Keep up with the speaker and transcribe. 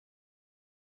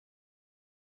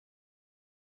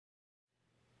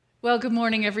Well, good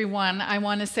morning, everyone. I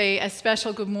want to say a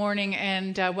special good morning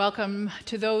and welcome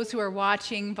to those who are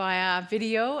watching via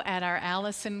video at our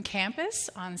Allison campus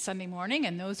on Sunday morning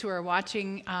and those who are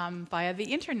watching via the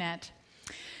internet.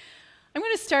 I'm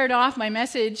going to start off my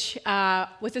message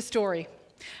with a story.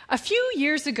 A few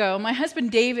years ago, my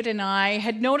husband David and I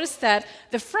had noticed that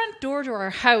the front door to our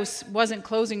house wasn't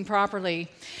closing properly.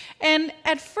 And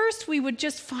at first, we would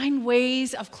just find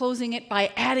ways of closing it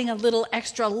by adding a little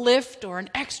extra lift or an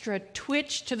extra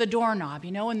twitch to the doorknob,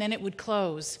 and then it would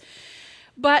close.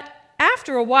 But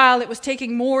after a while, it was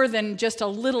taking more than just a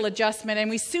little adjustment, and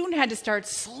we soon had to start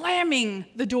slamming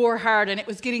the door hard, and it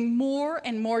was getting more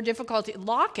and more difficult to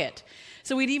lock it.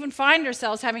 So we'd even find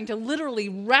ourselves having to literally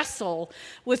wrestle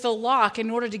with the lock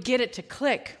in order to get it to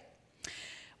click.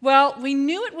 Well, we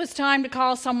knew it was time to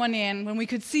call someone in when we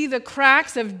could see the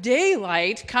cracks of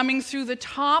daylight coming through the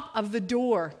top of the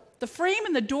door. The frame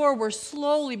and the door were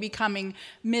slowly becoming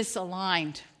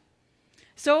misaligned.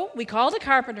 So we called a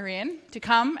carpenter in to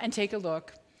come and take a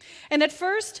look. And at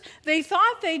first, they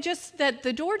thought that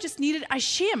the door just needed a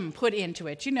shim put into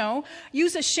it,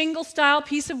 use a shingle-style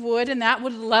piece of wood and that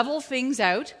would level things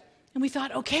out. And we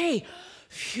thought, okay,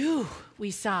 phew, we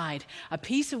sighed. A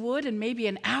piece of wood and maybe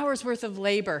an hour's worth of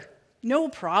labor. No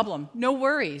problem, no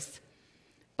worries.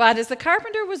 But as the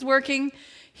carpenter was working,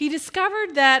 he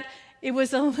discovered that it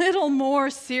was a little more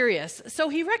serious. So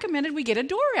he recommended we get a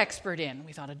door expert in.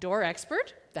 We thought, a door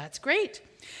expert? That's great.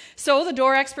 So the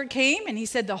door expert came and he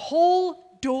said the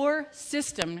whole door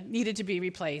system needed to be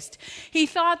replaced. He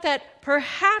thought that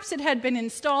perhaps it had been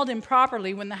installed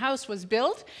improperly when the house was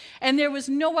built, and there was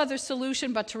no other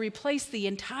solution but to replace the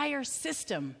entire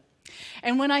system.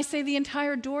 And when I say the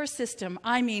entire door system,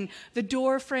 I mean the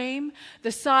door frame,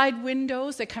 the side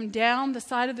windows that come down the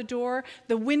side of the door,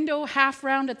 the window half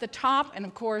round at the top, and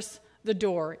of course, the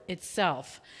door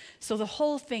itself. So the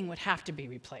whole thing would have to be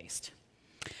replaced.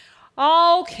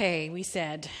 Okay, we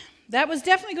said. That was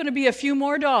definitely going to be a few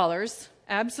more dollars,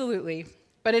 absolutely,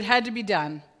 but it had to be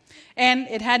done. And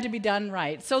it had to be done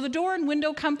right. So the door and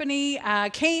window company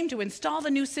came to install the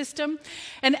new system.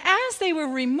 And as they were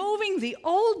removing the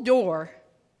old door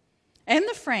and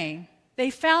the frame, they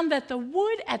found that the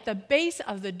wood at the base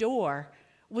of the door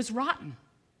was rotten.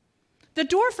 The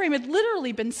door frame had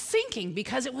literally been sinking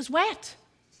because it was wet.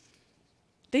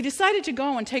 They decided to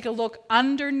go and take a look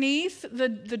underneath the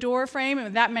door frame,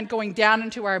 and that meant going down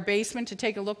into our basement to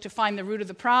take a look to find the root of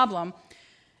the problem.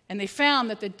 And they found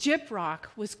that the gyprock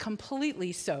was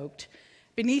completely soaked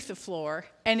beneath the floor,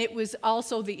 and it was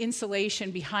also the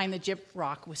insulation behind the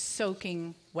gyprock was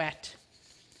soaking wet.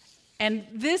 And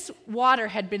this water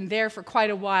had been there for quite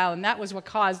a while, and that was what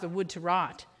caused the wood to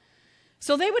rot.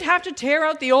 So they would have to tear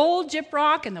out the old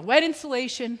gyprock and the wet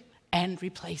insulation and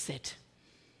replace it.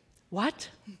 What?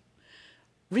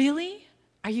 Really?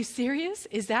 Are you serious?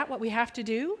 Is that what we have to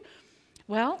do?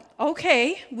 Well,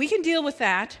 okay, we can deal with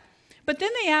that. But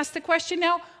then they asked the question,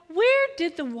 now, where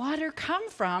did the water come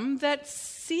from that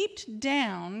seeped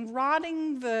down,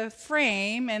 rotting the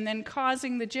frame and then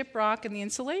causing the gyprock and the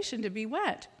insulation to be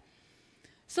wet?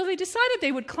 So they decided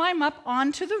they would climb up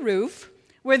onto the roof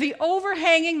where the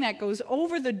overhanging that goes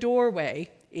over the doorway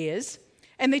is,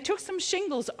 and they took some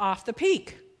shingles off the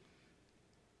peak.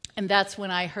 And that's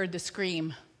when I heard the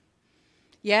scream.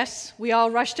 Yes, we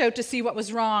all rushed out to see what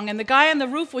was wrong, and the guy on the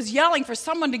roof was yelling for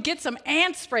someone to get some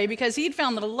ant spray because he'd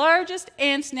found the largest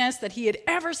ant's nest that he had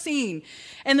ever seen.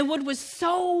 And the wood was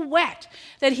so wet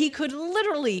that he could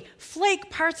literally flake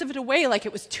parts of it away like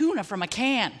it was tuna from a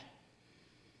can.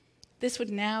 This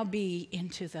would now be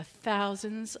into the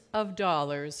thousands of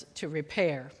dollars to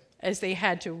repair, as they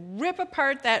had to rip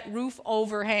apart that roof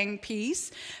overhang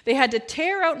piece. They had to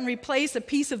tear out and replace a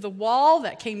piece of the wall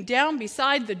that came down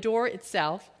beside the door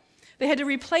itself. They had to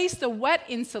replace the wet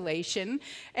insulation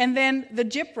and then the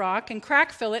gyprock and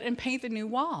crack fill it and paint the new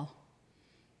wall.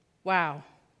 Wow,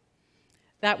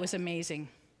 that was amazing.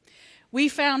 We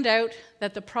found out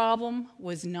that the problem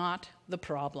was not the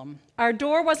problem. Our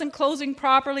door wasn't closing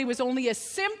properly, was only a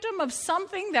symptom of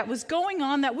something that was going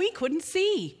on that we couldn't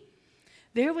see.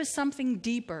 There was something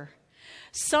deeper,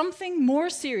 something more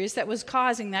serious that was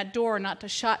causing that door not to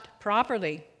shut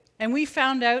properly. And we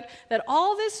found out that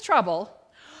all this trouble,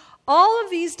 all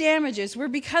of these damages were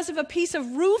because of a piece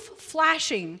of roof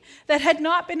flashing that had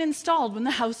not been installed when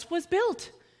the house was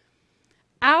built.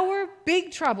 Our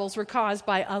big troubles were caused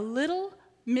by a little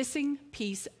missing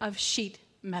piece of sheet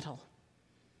metal.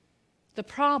 The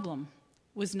problem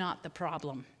was not the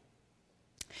problem.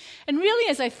 And really,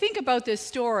 as I think about this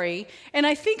story, and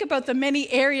I think about the many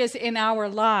areas in our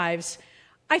lives,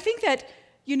 I think that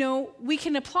we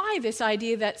can apply this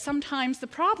idea that sometimes the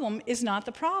problem is not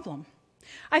the problem.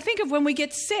 I think of when we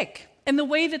get sick and the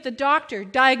way that the doctor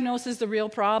diagnoses the real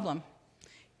problem.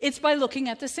 It's by looking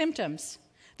at the symptoms.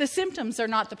 The symptoms are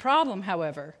not the problem,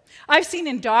 however. I've seen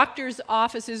in doctors'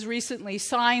 offices recently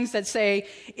signs that say,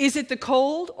 is it the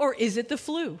cold or is it the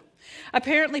flu?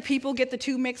 Apparently people get the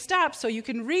two mixed up, so you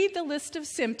can read the list of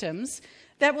symptoms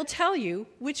that will tell you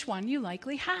which one you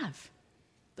likely have.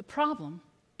 The problem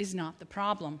is not the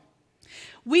problem.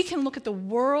 We can look at the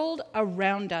world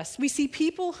around us. We see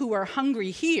people who are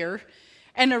hungry here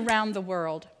and around the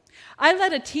world. I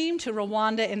led a team to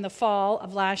Rwanda in the fall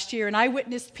of last year, and I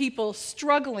witnessed people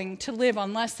struggling to live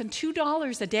on less than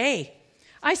 $2 a day.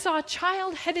 I saw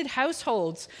child-headed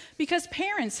households because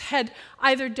parents had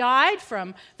either died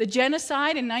from the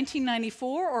genocide in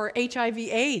 1994 or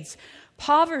HIV/AIDS.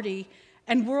 Poverty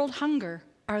and world hunger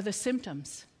are the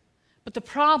symptoms, but the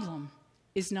problem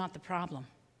is not the problem.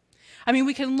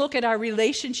 We can look at our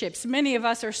relationships. Many of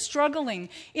us are struggling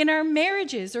in our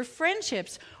marriages or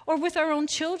friendships or with our own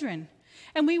children.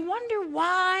 And we wonder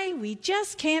why we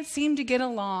just can't seem to get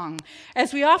along,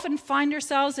 as we often find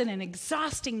ourselves in an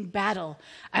exhausting battle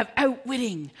of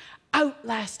outwitting,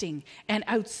 outlasting, and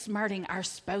outsmarting our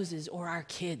spouses or our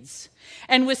kids.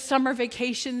 And with summer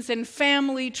vacations and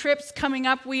family trips coming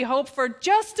up, we hope for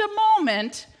just a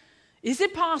moment, is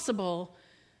it possible,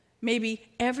 maybe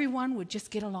everyone would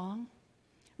just get along?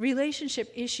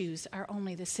 Relationship issues are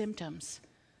only the symptoms.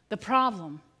 The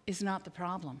problem is not the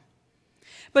problem.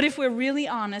 But if we're really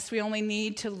honest, we only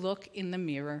need to look in the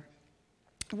mirror.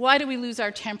 Why do we lose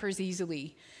our tempers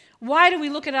easily? Why do we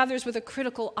look at others with a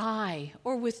critical eye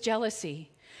or with jealousy?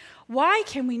 Why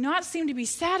can we not seem to be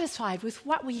satisfied with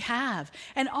what we have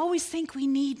and always think we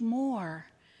need more?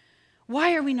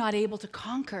 Why are we not able to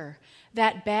conquer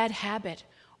that bad habit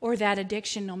or that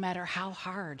addiction no matter how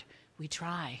hard we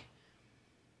try?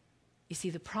 You see,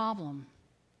 the problem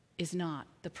is not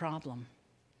the problem.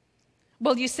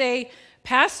 Well, you say,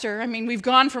 Pastor, we've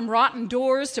gone from rotten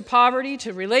doors to poverty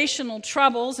to relational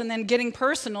troubles and then getting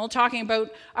personal, talking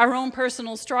about our own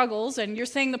personal struggles, and you're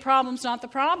saying the problem's not the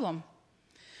problem.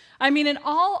 In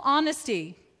all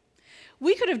honesty,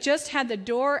 we could have just had the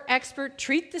door expert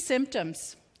treat the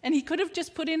symptoms, and he could have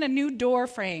just put in a new door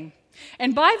frame.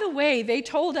 And by the way, they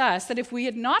told us that if we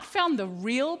had not found the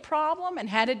real problem and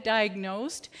had it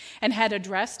diagnosed and had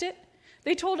addressed it,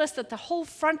 they told us that the whole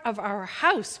front of our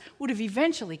house would have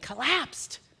eventually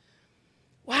collapsed.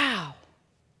 Wow.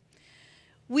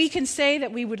 We can say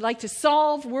that we would like to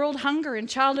solve world hunger and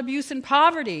child abuse and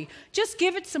poverty. Just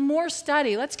give it some more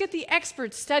study. Let's get the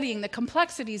experts studying the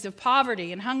complexities of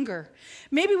poverty and hunger.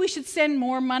 Maybe we should send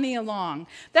more money along.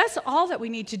 That's all that we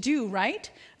need to do,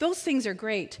 right? Those things are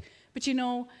great. But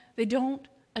they don't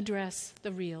address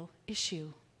the real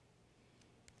issue.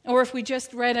 Or if we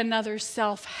just read another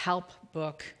self-help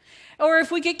book, or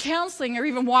if we get counseling or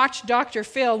even watch Dr.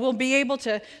 Phil, we'll be able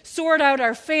to sort out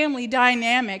our family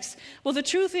dynamics. Well, the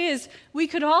truth is, we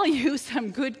could all use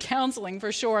some good counseling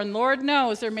for sure, and Lord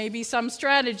knows there may be some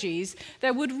strategies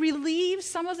that would relieve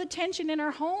some of the tension in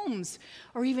our homes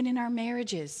or even in our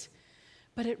marriages.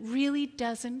 But it really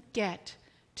doesn't get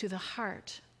to the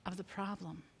heart of the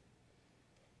problem.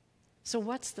 So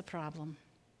what's the problem?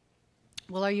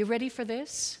 Well, are you ready for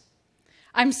this?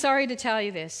 I'm sorry to tell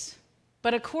you this,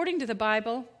 but according to the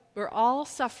Bible, we're all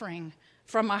suffering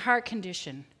from a heart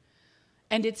condition,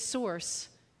 and its source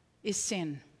is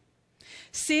sin.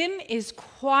 Sin is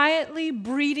quietly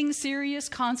breeding serious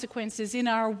consequences in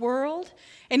our world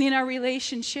and in our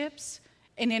relationships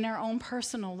and in our own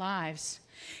personal lives.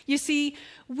 You see,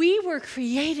 we were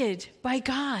created by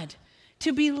God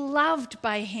to be loved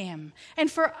by Him, and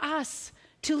for us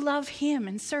to love Him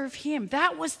and serve Him.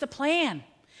 That was the plan,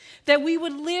 that we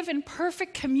would live in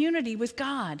perfect community with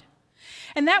God.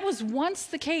 And that was once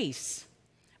the case.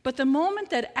 But the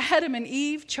moment that Adam and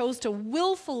Eve chose to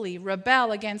willfully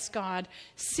rebel against God,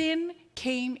 sin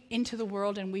came into the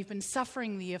world, and we've been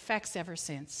suffering the effects ever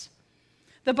since.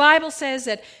 The Bible says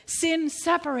that sin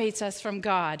separates us from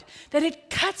God, that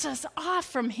it cuts us off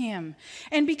from Him.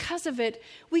 And because of it,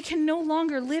 we can no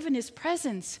longer live in His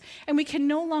presence, and we can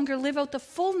no longer live out the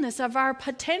fullness of our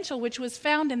potential, which was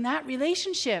found in that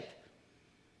relationship.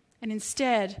 And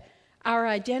instead, our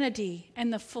identity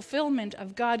and the fulfillment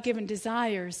of God-given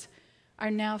desires are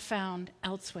now found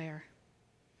elsewhere.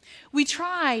 We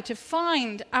try to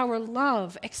find our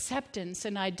love, acceptance,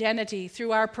 and identity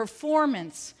through our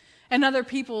performance and other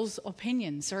people's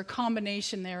opinions, or a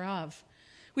combination thereof.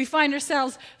 We find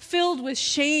ourselves filled with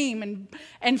shame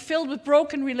and filled with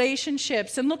broken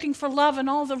relationships and looking for love in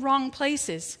all the wrong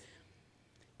places.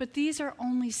 But these are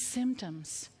only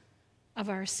symptoms of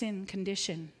our sin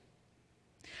condition.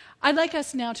 I'd like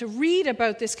us now to read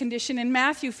about this condition in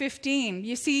Matthew 15.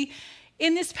 You see,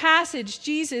 in this passage,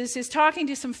 Jesus is talking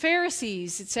to some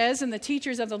Pharisees, it says, and the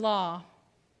teachers of the law.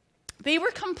 They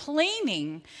were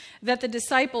complaining that the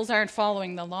disciples aren't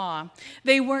following the law.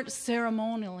 They weren't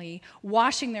ceremonially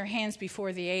washing their hands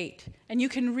before they ate. And you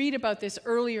can read about this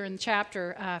earlier in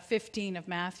chapter 15 of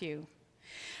Matthew.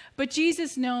 But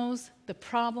Jesus knows the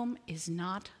problem is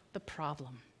not the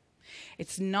problem.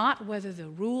 It's not whether the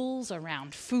rules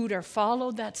around food are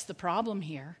followed that's the problem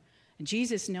here. And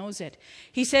Jesus knows it.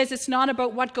 He says it's not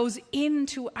about what goes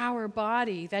into our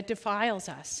body that defiles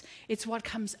us. It's what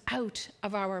comes out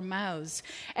of our mouths.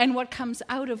 And what comes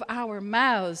out of our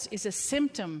mouths is a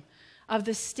symptom of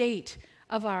the state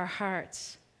of our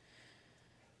hearts.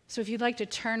 So if you'd like to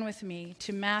turn with me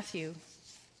to Matthew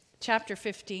chapter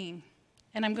 15,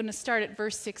 and I'm going to start at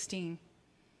verse 16.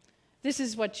 This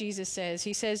is what Jesus says.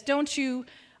 He says, "Don't you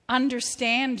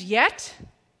understand yet?"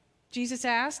 Jesus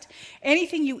asked.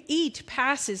 "Anything you eat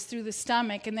passes through the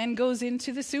stomach and then goes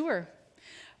into the sewer.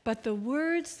 But the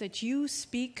words that you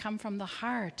speak come from the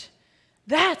heart.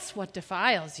 That's what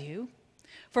defiles you.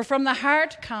 For from the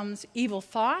heart comes evil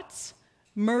thoughts,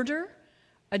 murder,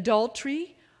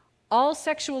 adultery, all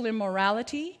sexual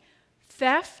immorality,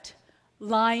 theft,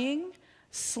 lying,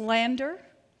 slander.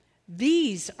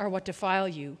 These are what defile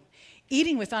you.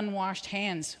 Eating with unwashed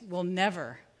hands will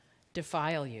never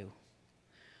defile you."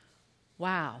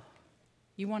 Wow.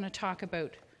 You want to talk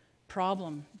about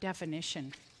problem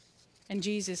definition. And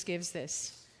Jesus gives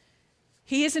this.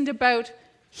 He isn't about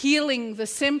healing the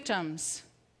symptoms.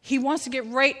 He wants to get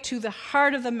right to the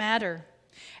heart of the matter.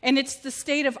 And it's the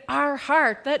state of our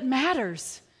heart that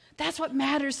matters. That's what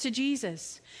matters to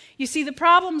Jesus. You see, the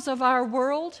problems of our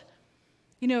world,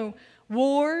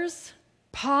 wars,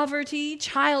 poverty,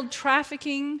 child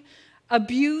trafficking,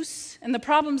 abuse, and the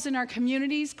problems in our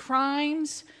communities,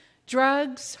 crimes,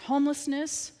 drugs,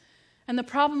 homelessness, and the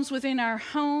problems within our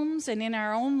homes and in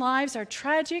our own lives are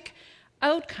tragic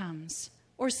outcomes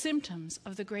or symptoms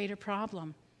of the greater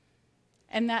problem.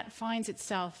 And that finds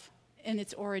itself in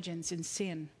its origins in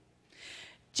sin.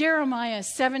 Jeremiah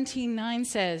 17:9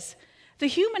 says, "The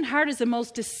human heart is the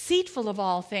most deceitful of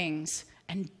all things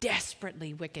and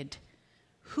desperately wicked.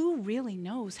 Who really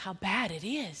knows how bad it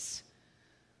is?"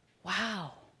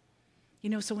 Wow.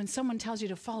 So when someone tells you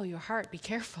to follow your heart, be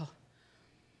careful.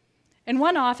 And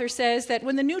one author says that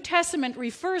when the New Testament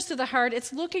refers to the heart,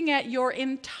 it's looking at your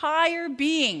entire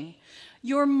being,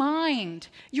 your mind,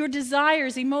 your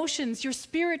desires, emotions, your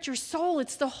spirit, your soul.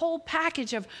 It's the whole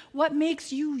package of what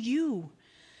makes you you.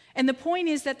 And the point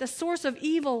is that the source of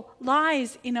evil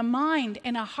lies in a mind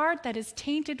and a heart that is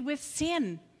tainted with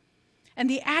sin. And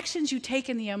the actions you take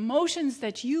and the emotions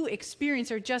that you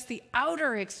experience are just the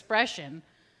outer expression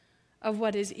of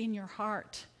what is in your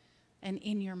heart and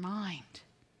in your mind.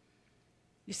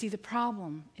 You see, the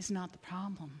problem is not the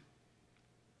problem.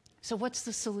 So what's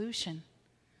the solution?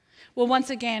 Well, once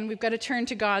again, we've got to turn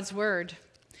to God's Word.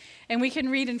 And we can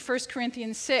read in 1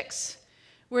 Corinthians 6,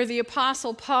 where the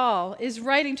Apostle Paul is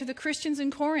writing to the Christians in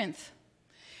Corinth.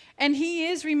 And he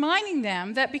is reminding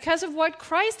them that because of what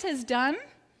Christ has done,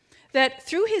 that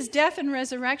through his death and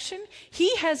resurrection,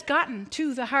 he has gotten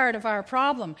to the heart of our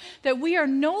problem. That we are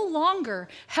no longer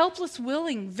helpless,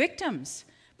 willing victims,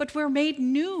 but we're made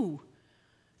new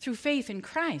through faith in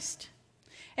Christ.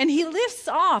 And he lifts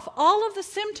off all of the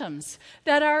symptoms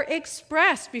that are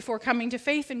expressed before coming to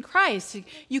faith in Christ.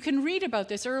 You can read about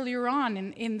this earlier on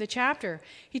in the chapter.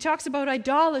 He talks about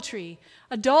idolatry,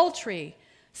 adultery,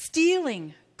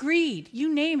 stealing, greed,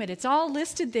 you name it. It's all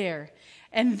listed there.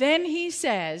 And then he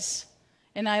says,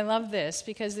 and I love this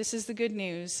because this is the good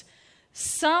news,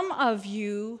 some of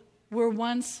you were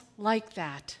once like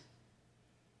that.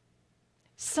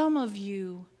 Some of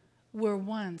you were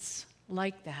once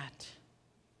like that.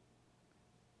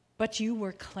 But you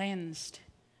were cleansed.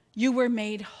 You were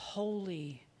made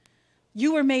holy.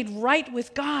 You were made right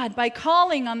with God by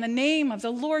calling on the name of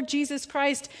the Lord Jesus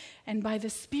Christ and by the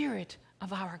Spirit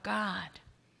of our God.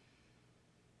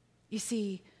 You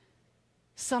see,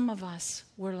 some of us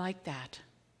were like that.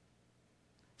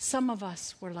 Some of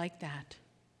us were like that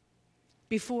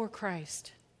before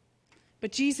Christ.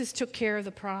 But Jesus took care of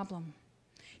the problem.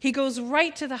 He goes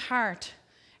right to the heart,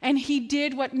 and he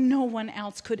did what no one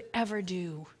else could ever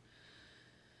do.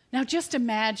 Now just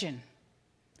imagine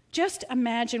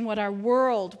what our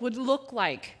world would look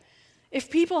like if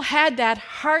people had that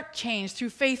heart change through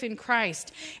faith in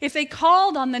Christ. If they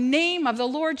called on the name of the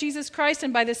Lord Jesus Christ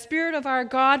and by the Spirit of our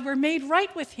God were made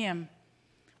right with him.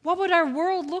 What would our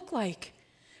world look like?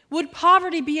 Would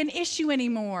poverty be an issue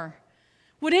anymore?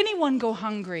 Would anyone go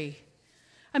hungry?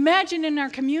 Imagine in our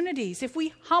communities if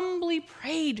we humbly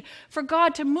prayed for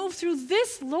God to move through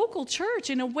this local church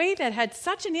in a way that had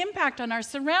such an impact on our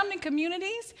surrounding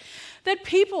communities that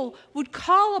people would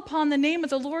call upon the name of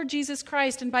the Lord Jesus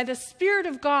Christ and by the Spirit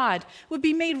of God would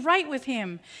be made right with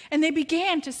him, and they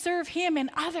began to serve him and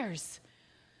others.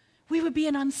 We would be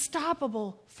an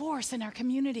unstoppable force in our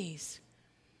communities.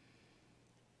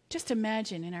 Just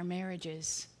imagine in our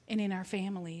marriages and in our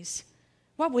families.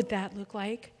 What would that look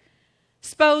like?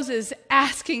 Spouses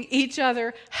asking each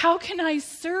other, how can I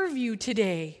serve you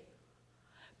today?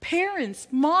 Parents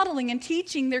modeling and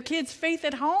teaching their kids faith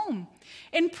at home,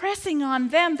 impressing on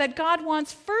them that God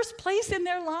wants first place in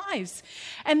their lives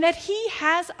and that he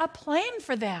has a plan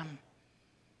for them.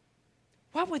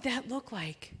 What would that look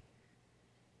like?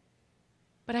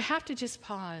 But I have to just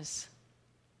pause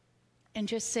and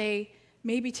just say,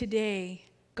 maybe today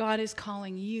God is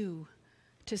calling you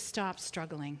to stop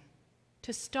struggling.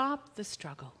 To stop the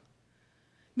struggle.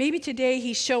 Maybe today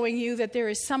he's showing you that there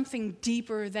is something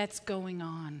deeper that's going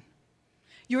on.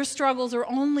 Your struggles are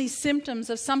only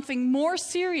symptoms of something more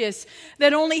serious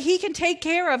that only he can take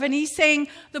care of. And he's saying,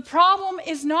 the problem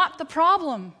is not the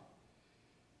problem.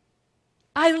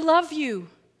 I love you,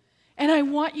 and I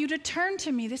want you to turn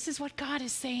to me. This is what God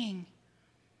is saying.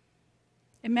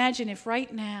 Imagine if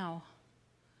right now,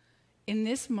 in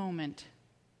this moment,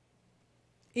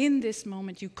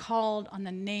 you called on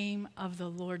the name of the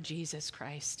Lord Jesus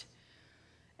Christ.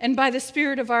 And by the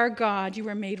Spirit of our God, you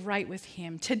were made right with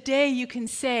him. Today you can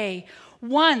say,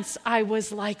 once I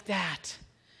was like that,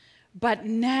 but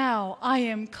now I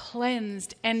am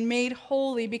cleansed and made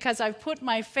holy because I've put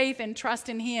my faith and trust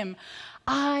in him.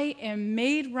 I am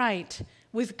made right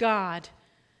with God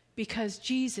because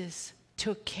Jesus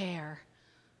took care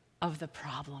of the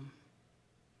problem.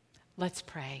 Let's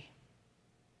pray.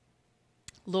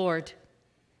 Lord,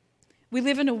 we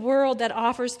live in a world that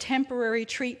offers temporary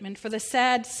treatment for the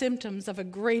sad symptoms of a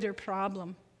greater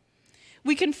problem.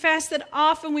 We confess that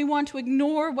often we want to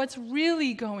ignore what's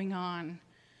really going on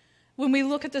when we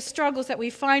look at the struggles that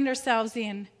we find ourselves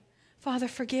in. Father,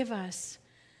 forgive us.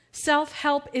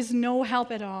 Self-help is no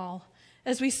help at all,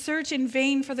 as we search in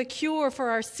vain for the cure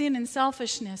for our sin and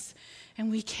selfishness,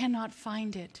 and we cannot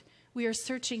find it. We are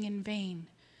searching in vain.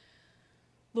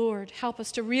 Lord, help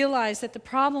us to realize that the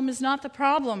problem is not the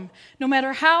problem. No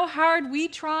matter how hard we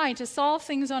try to solve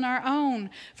things on our own,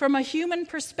 from a human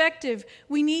perspective,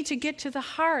 we need to get to the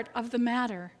heart of the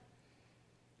matter.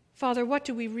 Father, what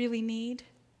do we really need?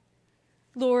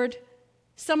 Lord,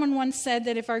 someone once said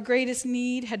that if our greatest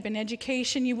need had been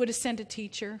education, you would have sent a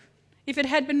teacher. If it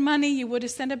had been money, you would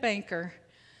have sent a banker.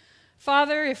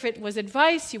 Father, if it was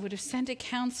advice, you would have sent a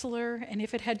counselor. And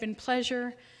if it had been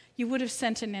pleasure, you would have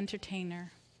sent an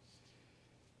entertainer.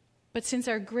 But since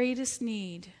our greatest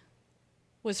need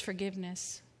was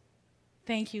forgiveness,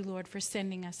 thank you, Lord, for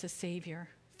sending us a Savior.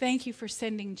 Thank you for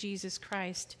sending Jesus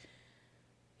Christ.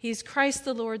 He is Christ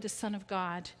the Lord, the Son of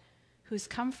God, who has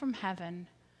come from heaven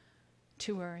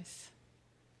to earth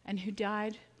and who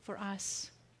died for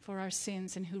us, for our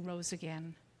sins, and who rose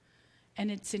again.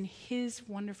 And it's in his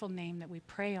wonderful name that we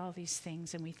pray all these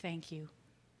things, and we thank you.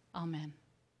 Amen.